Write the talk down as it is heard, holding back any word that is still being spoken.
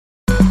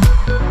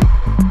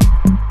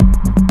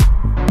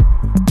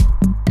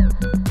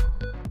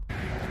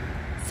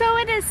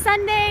is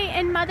Sunday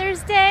and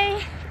Mother's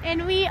Day,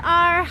 and we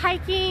are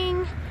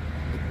hiking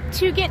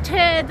to get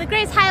to the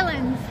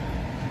Highlands.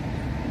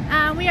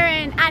 We are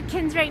in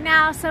Atkins right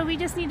now, so we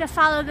just need to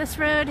follow this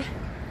road,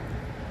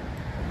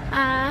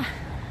 I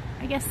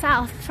guess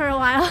south for a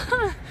while.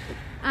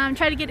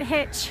 Try to get a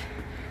hitch,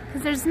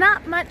 because there's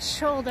not much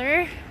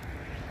shoulder.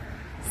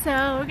 So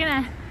we're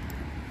gonna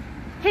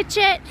hitch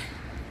it.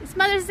 It's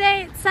Mother's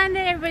Day, it's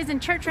Sunday, everybody's in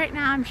church right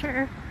now, I'm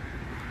sure.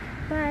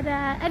 But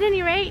at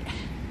any rate,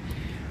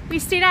 we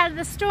stayed out of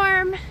the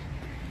storm.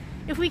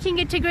 If we can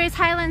get to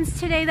Highlands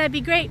today, that'd be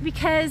great,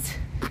 because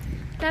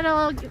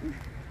that'll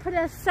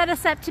set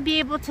us up to be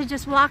able to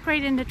just walk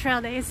right into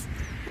trail days.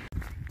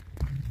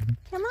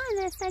 Come on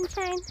there,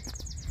 sunshine.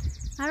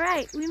 All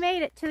right, we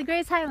made it to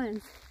the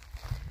Highlands.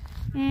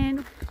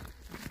 And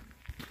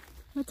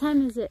what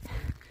time is it?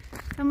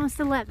 Almost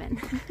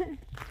 11.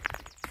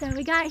 So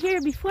we got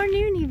here before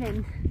noon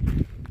even.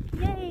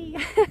 Yay!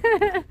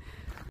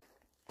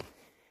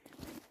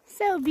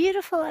 So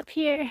beautiful up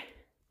here.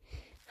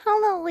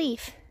 Hello,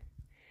 Leaf.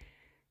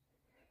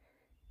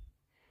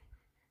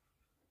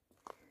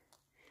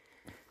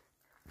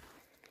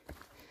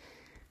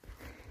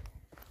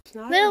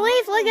 Little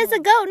Leaf, look, it's a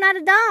goat, not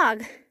a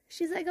dog.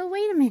 She's like, oh,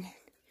 wait a minute.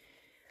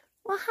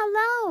 Well,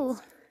 hello.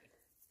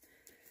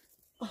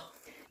 Oh.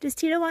 Does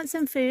Tito want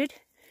some food?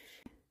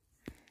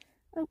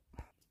 Oh,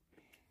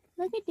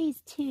 look at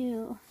these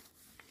two.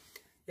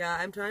 Yeah,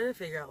 I'm trying to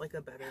figure out like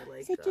a better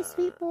such a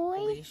sweet boy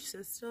leash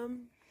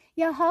system.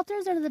 Yeah,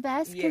 halters are the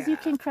best because you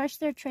can crush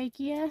their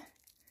trachea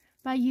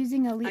by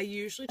using a leash. I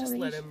usually just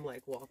let him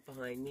like walk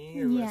behind me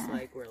unless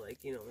like we're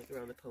like, you know, like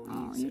around the ponies.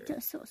 Oh, you're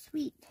just so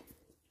sweet.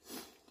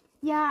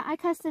 Yeah, I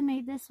custom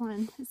made this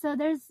one. So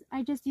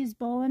I just use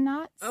bowline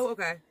knots. Oh,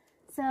 okay.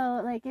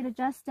 So like it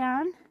adjusts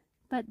down,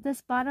 but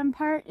this bottom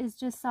part is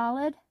just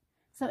solid,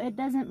 so it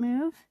doesn't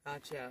move.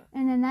 Gotcha.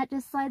 And then that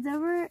just slides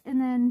over,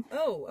 and then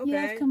you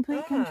have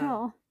complete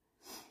control.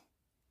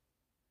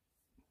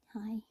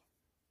 Hi.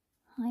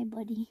 Hi,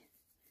 buddy.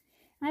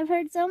 I've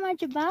heard so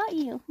much about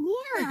you.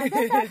 Yeah,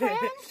 that's our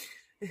friend.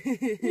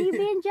 Are you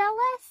being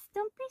jealous?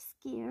 Don't be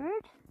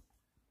scared.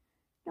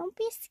 Don't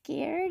be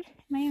scared.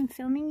 Am I even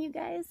filming you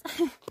guys?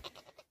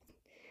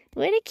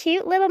 What a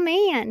cute little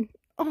man.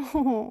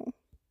 Oh.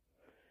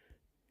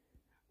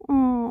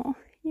 Oh,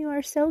 you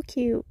are so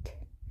cute.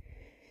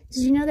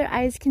 Did you know their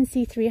eyes can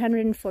see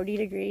 340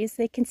 degrees?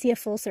 They can see a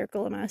full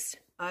circle almost.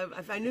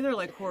 I knew they're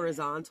like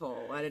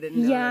horizontal. I didn't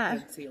know they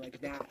could see like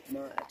that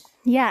much.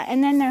 Yeah,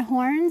 and then their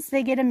horns,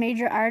 they get a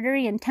major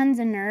artery and tons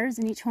of nerves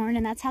in each horn,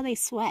 and that's how they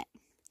sweat.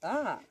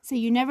 Ah. So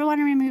you never want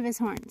to remove his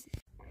horns.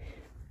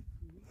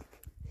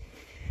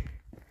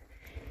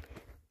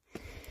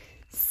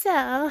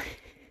 So,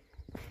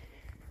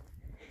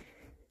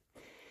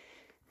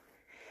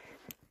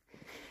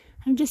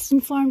 I'm just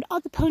informed all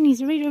the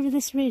ponies are right over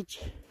this ridge.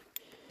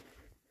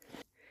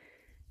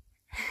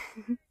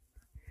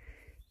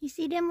 You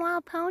see them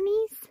wild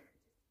ponies?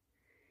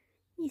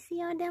 You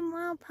see all them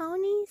wild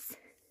ponies?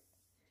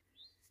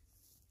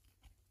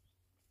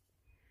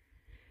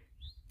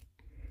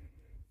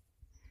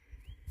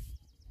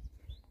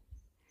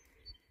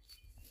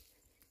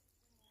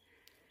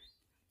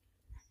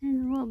 There's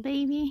a little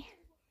baby.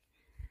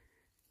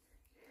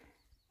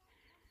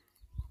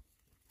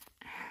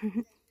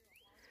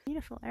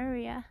 Beautiful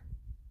area.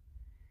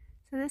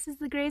 So this is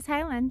the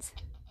Highlands.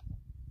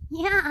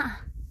 Yeah.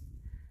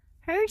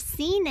 Her's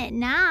seen it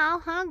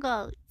now, huh,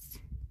 goats?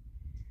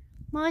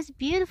 Most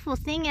beautiful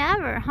thing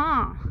ever,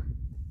 huh?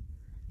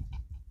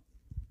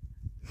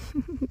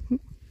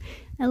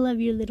 I love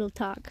your little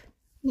talk.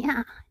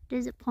 Yeah,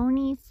 there's the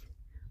ponies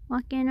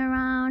walking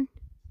around.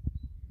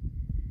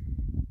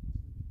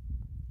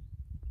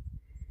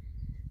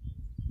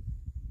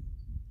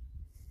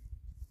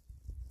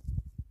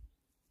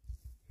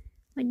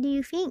 What do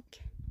you think?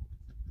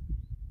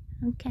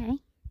 Okay.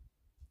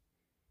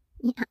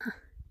 Yeah.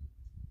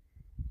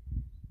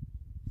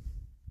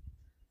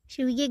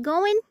 Should we get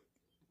going?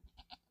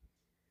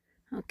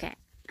 Okay.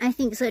 I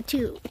think so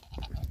too.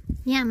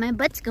 Yeah, my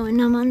butt's going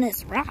numb on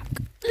this rock.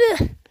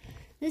 Ugh.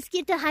 Let's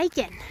get to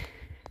hiking.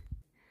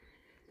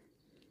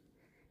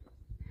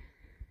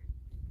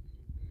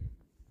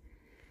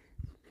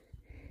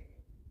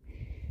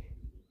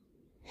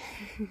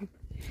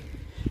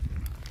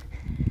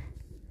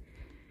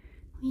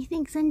 What do you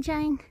think,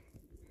 sunshine?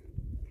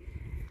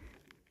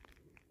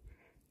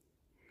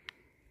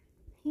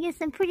 You get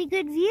some pretty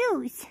good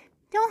views,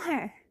 don't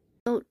her?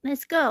 So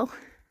let's go.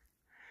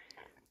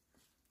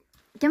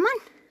 Come on,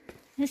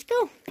 let's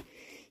go.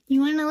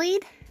 You want to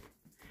lead?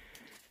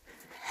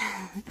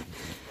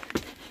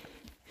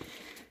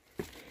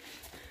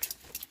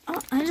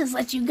 Oh, I just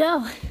let you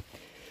go.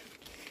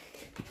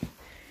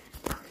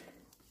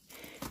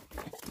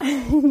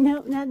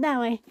 Nope, not that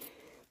way.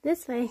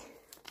 This way.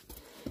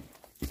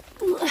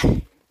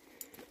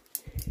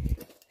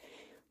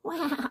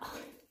 Wow.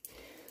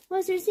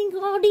 What's there think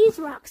of all these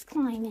rocks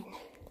climbing?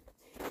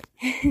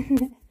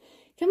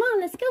 Come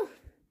on, let's go.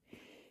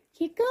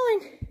 Keep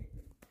going.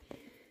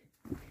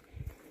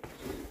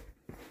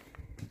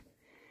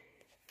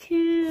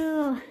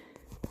 cool.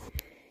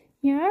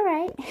 You're all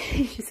right.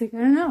 She's like, I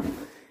don't know.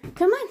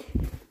 Come on.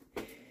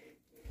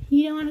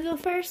 You don't want to go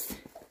first?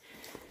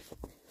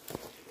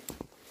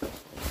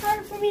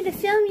 Hard for me to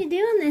film you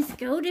doing this,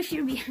 goat, if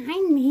you're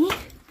behind me.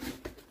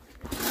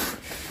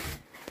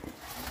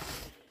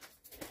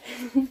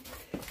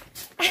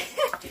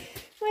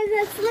 Why is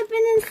that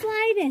slipping and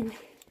sliding?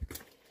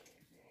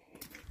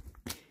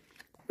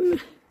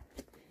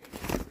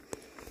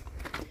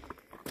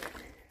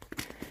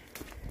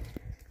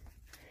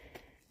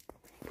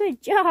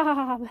 Good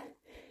job.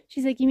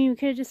 She's like, you mean we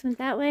could have just went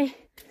that way?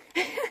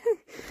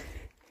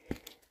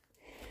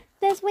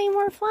 That's way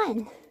more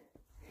fun.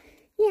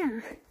 Yeah,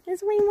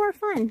 that's way more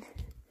fun.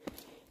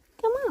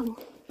 Come on.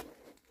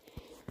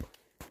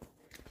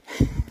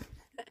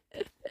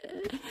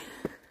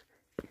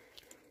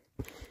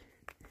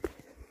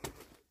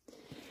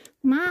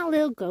 My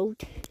little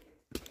goat.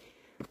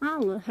 I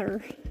love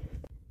her.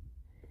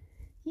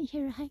 You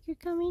hear a hiker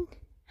coming?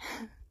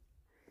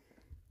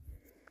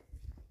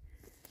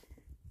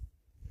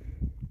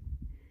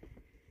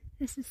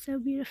 This is so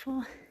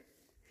beautiful.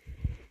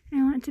 I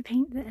want to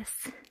paint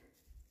this.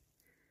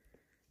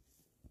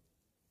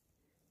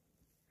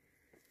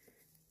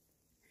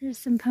 There's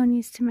some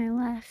ponies to my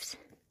left,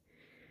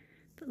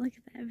 but look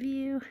at that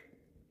view.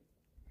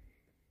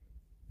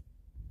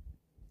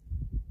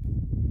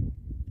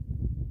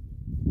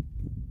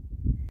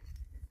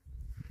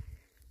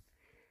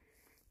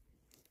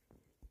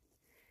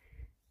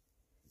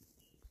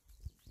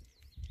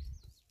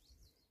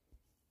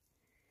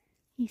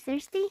 You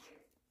thirsty?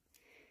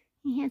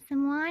 You have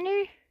some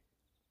water?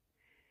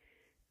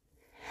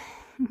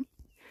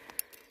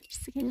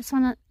 She's like, I just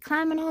want to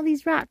climb on all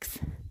these rocks.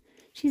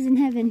 She's in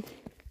heaven.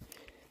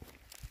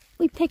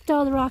 We picked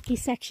all the rocky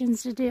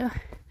sections to do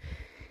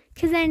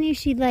because I knew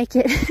she'd like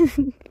it.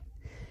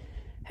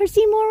 Her,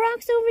 see more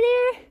rocks over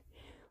there?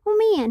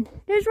 Oh man,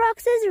 there's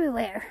rocks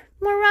everywhere.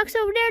 More rocks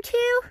over there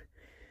too?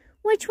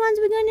 Which ones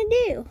we gonna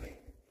do?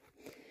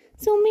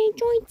 So many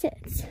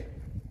choices.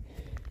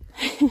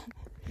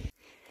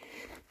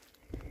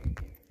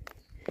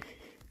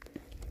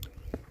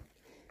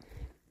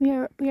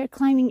 We are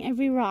climbing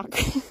every rock.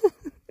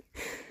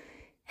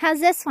 How's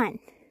this one?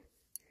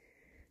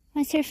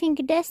 What's your think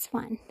of this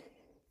one?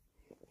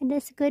 Is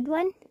this a good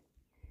one?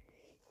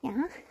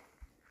 Yeah.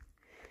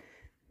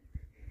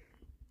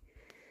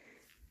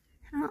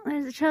 Oh,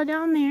 there's a trail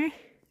down there.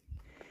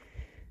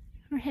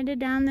 We're headed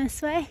down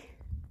this way.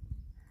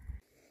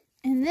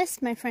 And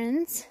this, my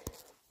friends,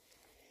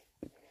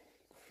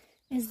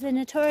 is the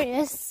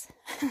notorious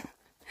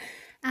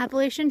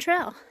Appalachian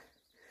Trail.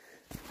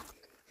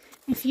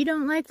 If you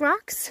don't like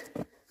rocks,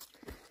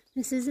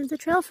 this isn't the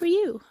trail for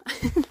you.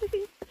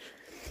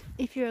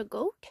 If you're a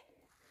goat,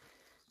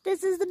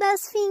 this is the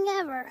best thing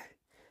ever.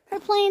 Her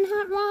playing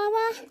hot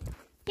lava.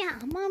 Yeah,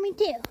 mommy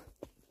too.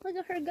 Look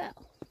at her go.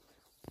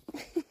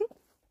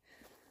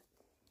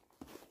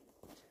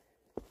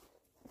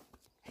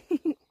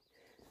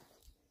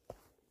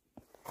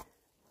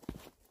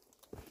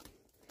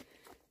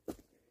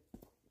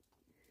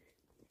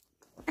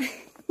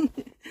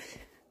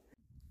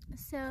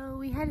 So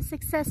we had a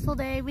successful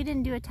day. We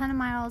didn't do a ton of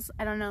miles.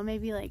 I don't know,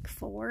 maybe like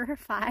 4 or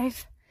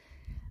 5.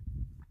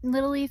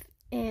 Little Leaf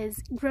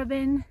is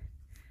grubbing.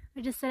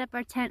 We just set up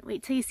our tent.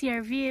 Wait till you see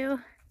our view.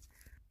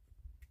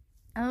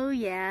 Oh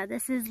yeah,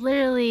 this is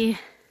literally,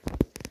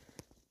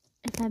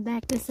 if I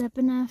back this up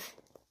enough,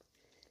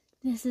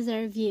 this is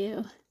our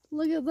view.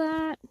 Look at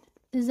that.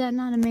 Is that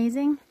not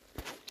amazing?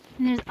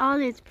 And there's all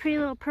these pretty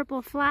little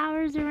purple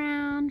flowers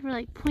around. We're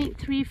like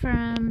 0.3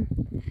 from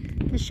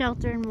the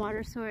shelter and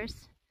water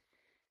source.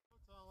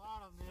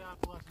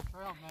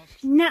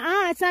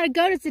 Nuh-uh, it's not a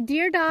goat, it's a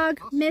deer dog,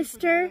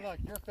 mister. Look,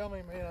 you're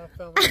filming me and I'm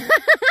filming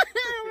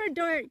We're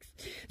dorks.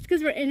 It's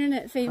because we're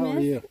internet famous. How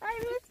are you? I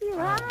miss you,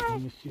 hi. I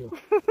miss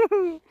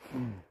you.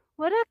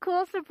 What a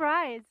cool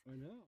surprise. I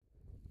know.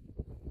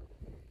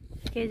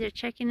 You guys are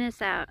checking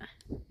this out.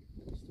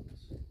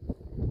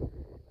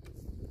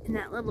 And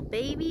that little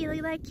baby, look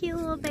at that cute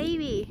little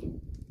baby.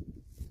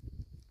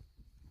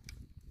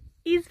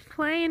 He's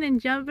playing and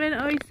jumping.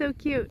 Oh, he's so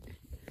cute.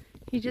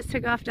 He just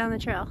took off down the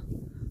trail.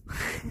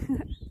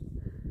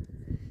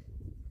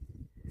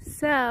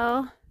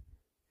 So,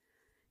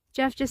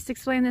 Jeff just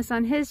explained this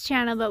on his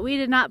channel, but we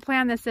did not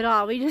plan this at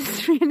all. We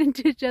just ran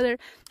into each other.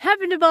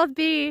 Happened to both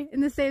be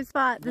in the same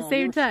spot at the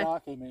same time.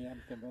 Stalking me,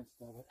 I'm convinced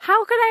of it.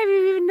 How could I have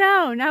even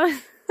known? I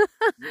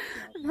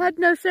had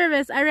no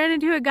service. I ran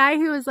into a guy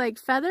who was like,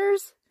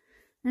 feathers?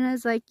 And I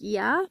was like,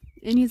 yeah.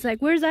 And he's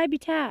like, where's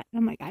Habitat? And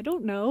I'm like, I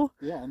don't know.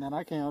 Yeah, and then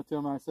I came up to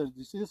him and I said, do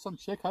you see some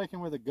chick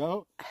hiking with a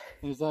goat?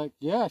 And he's like,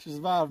 yeah, she's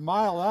about a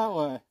mile that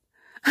way.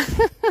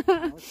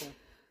 Okay.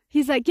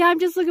 He's like, yeah, I'm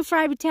just looking for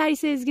Habitat. He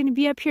says he's going to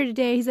be up here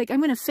today. He's like,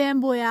 I'm going to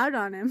fanboy out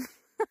on him.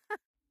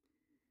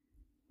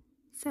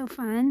 So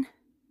fun.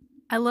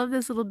 I love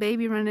this little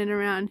baby running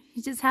around.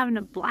 He's just having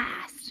a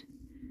blast.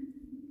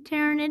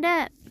 Tearing it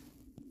up.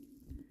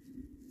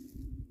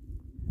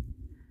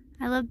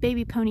 I love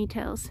baby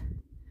ponytails.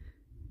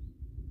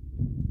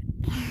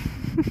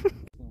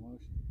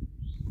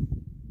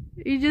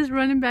 He's just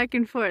running back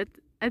and forth.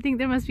 I think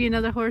there must be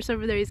another horse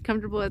over there he's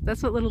comfortable with.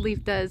 That's what Little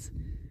Leaf does.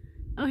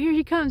 Oh, here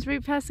he comes,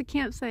 right past the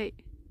campsite.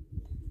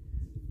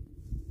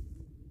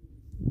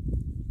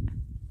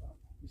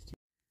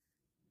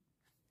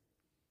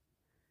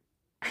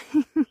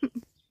 I'll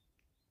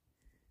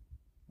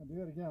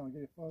do it again. I'll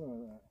get a photo of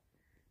that.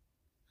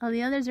 Oh,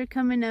 the others are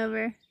coming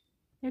over.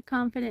 They're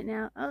confident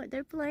now. Oh,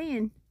 they're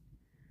playing.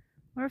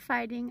 Or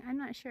fighting. I'm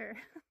not sure.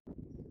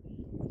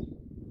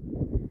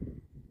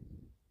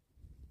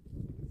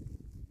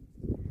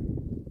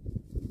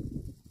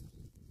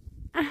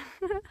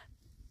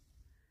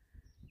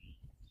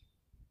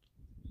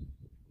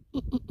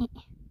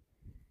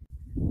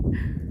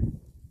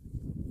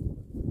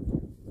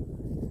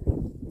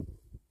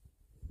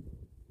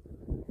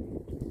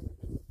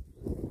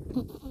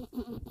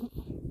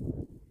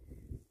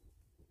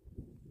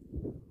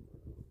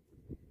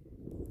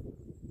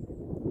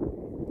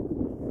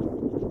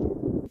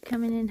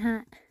 Coming in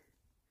hot.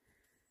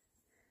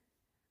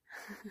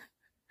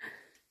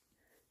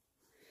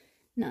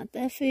 Not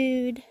the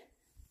food.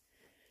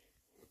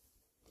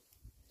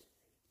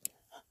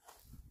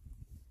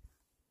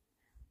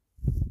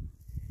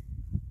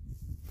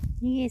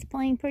 You guys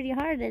playing pretty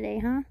hard today,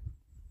 huh?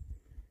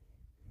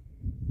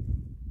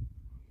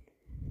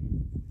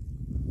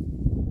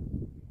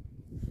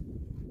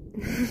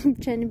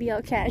 Trying to be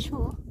all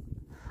casual.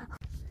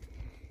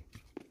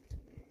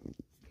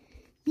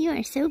 You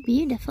are so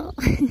beautiful.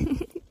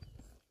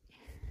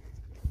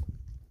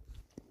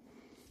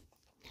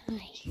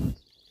 Hi.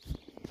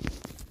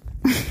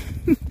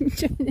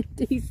 Trying to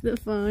taste the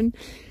phone.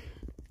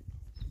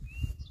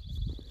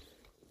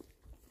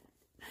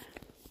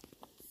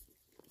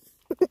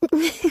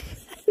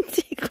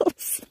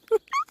 Tickles.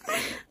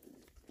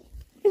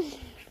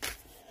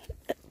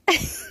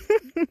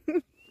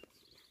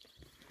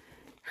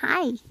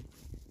 Hi.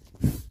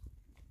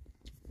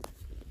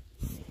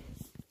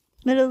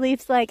 Little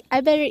Leaf's like,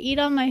 I better eat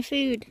all my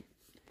food,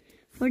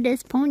 or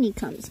this pony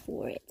comes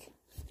for it.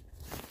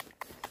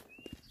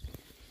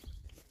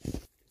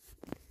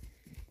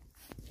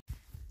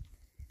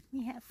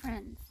 We have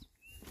friends.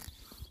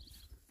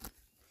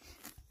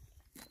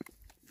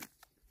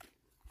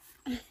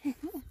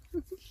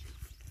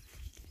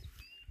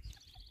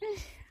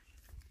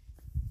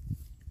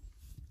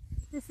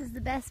 This is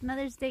the best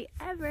Mother's Day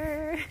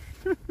ever.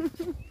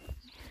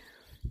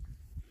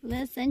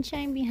 The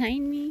sunshine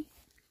behind me.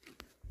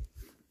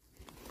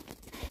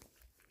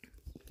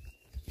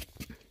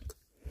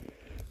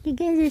 You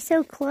guys are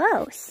so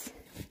close.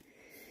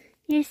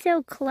 You're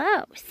so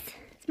close.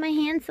 Is my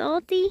hand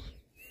salty?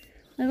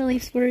 Little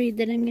Leaf's worried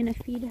that I'm gonna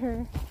feed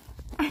her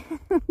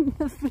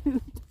the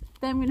food.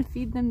 That I'm gonna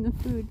feed them the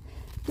food.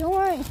 Don't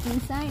worry,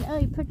 Sunshine. Oh,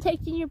 you're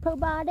protecting your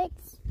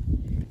probiotics?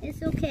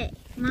 It's okay.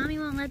 Mommy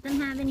won't let them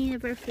have any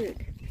of her food.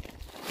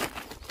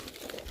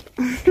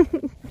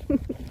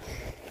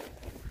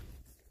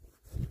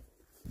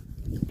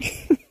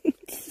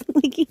 Just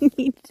licking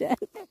each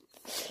other.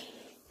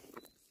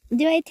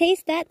 Do I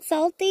taste that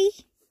salty?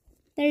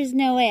 There's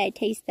no way I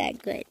taste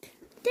that good.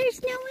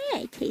 There's no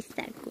way I taste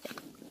that good.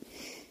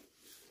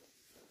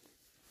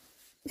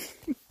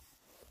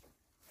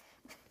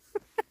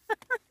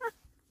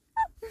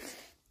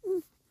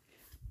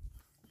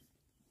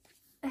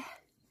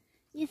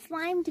 You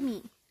slimed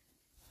me.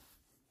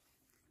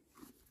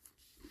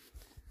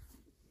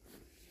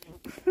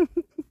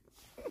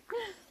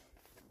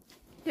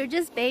 They're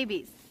just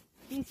babies.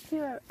 These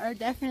two are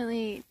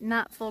definitely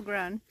not full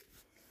grown.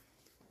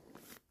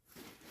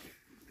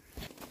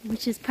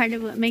 Which is part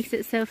of what makes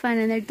it so fun.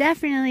 And they're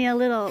definitely a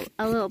little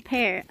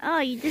pair. Oh,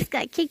 you just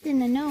got kicked in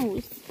the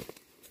nose.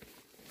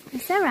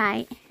 It's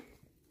alright.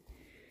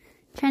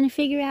 Trying to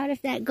figure out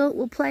if that goat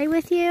will play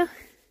with you.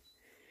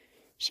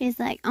 She's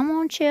like, I'm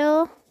gonna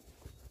chill.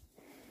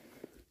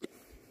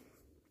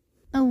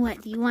 Oh,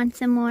 what? Do you want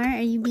some more?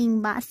 Are you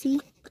being bossy?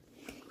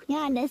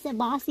 Yeah, that's a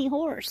bossy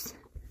horse.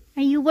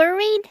 Are you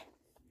worried?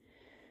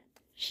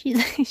 She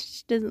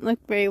doesn't look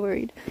very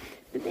worried.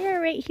 But they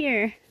are right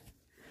here.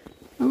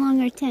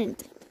 Along our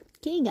tent.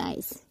 Okay,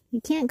 guys.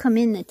 You can't come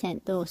in the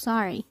tent, though.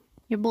 Sorry.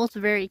 You're both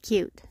very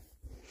cute.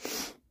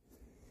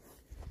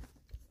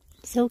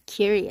 So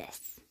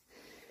curious.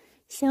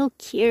 So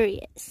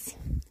curious.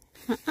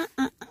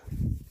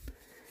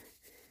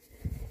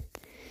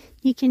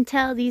 You can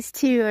tell these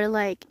two are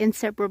like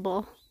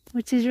inseparable,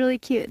 which is really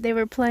cute. They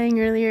were playing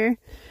earlier,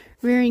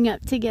 rearing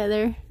up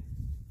together.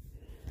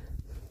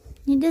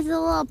 You just a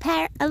little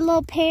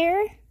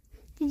pair?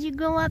 Did you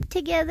grow up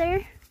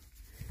together?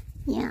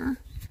 Yeah.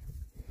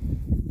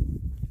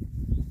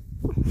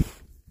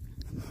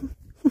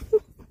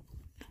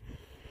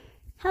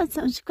 Have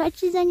some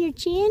scratches on your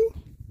chin?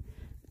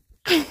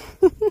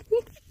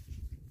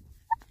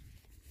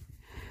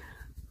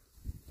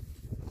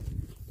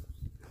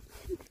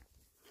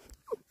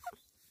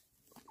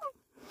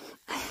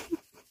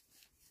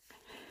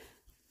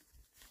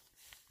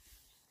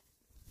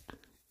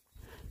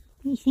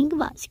 What do you think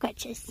about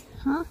scratches,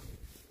 huh?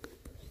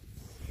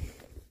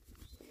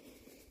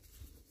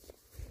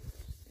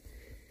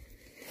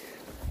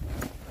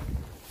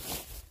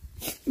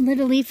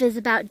 Little Leaf is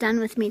about done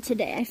with me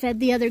today. I fed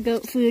the other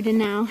goat food and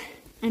now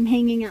I'm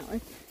hanging out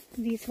with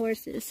these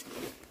horses.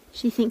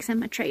 She thinks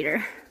I'm a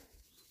traitor.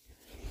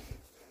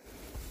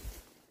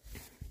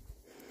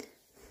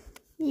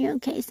 You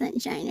okay,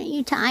 Sunshine? Are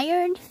you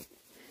tired?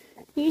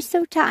 You're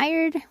so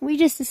tired. We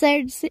just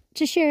decided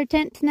to share a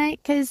tent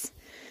tonight because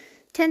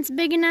tent's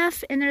big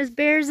enough and there's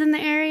bears in the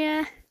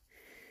area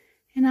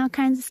and all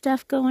kinds of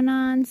stuff going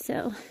on.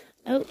 So,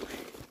 oh,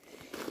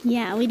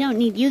 yeah, we don't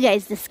need you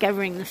guys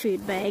discovering the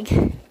food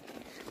bag.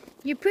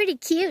 You're pretty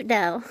cute,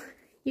 though.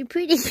 You're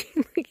pretty cute.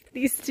 Look at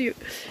these two.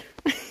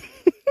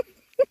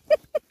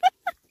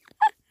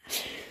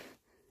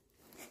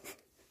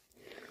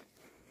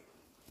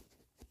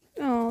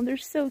 Oh, they're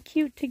so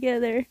cute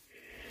together.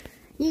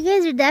 You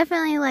guys are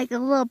definitely like a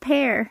little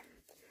pair.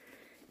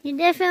 You're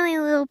definitely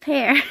a little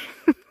pair.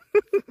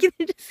 They're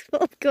just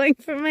both going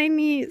for my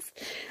knees.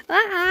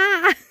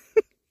 Ah!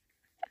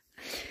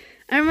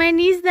 Are my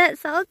knees that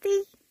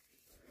salty?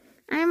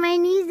 Are my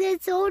knees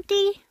that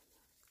salty?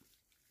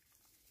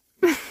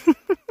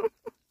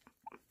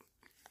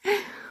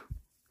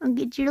 I'll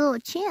get your little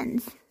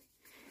chins.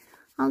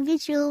 I'll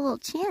get your little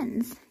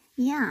chins.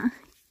 Yeah.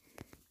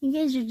 You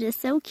guys are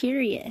just so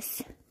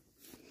curious.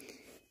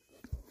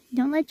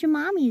 Don't let your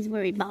mommies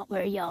worry about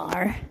where you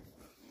are.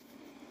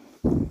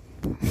 Well,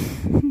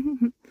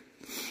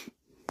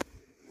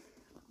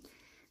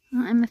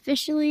 I'm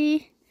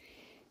officially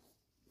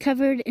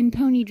covered in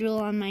pony drool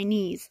on my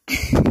knees.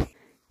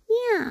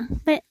 Yeah,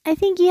 but I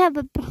think you have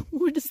a...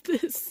 What is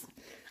this?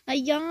 A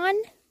yawn?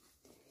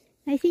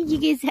 I think you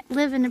guys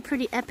live in a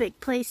pretty epic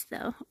place,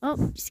 though. Oh,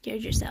 you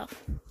scared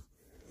yourself.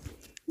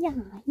 Yeah,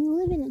 you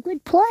live in a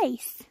good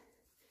place.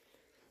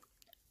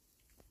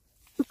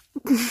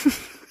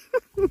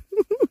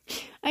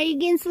 Are you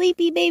getting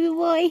sleepy, baby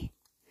boy?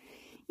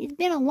 It's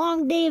been a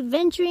long day of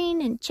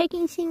venturing and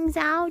checking things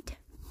out.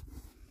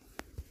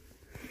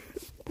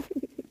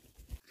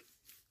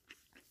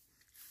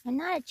 I'm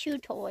not a chew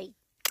toy.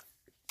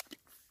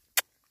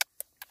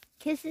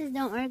 Kisses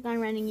don't work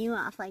on running you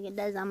off like it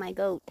does on my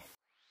goat.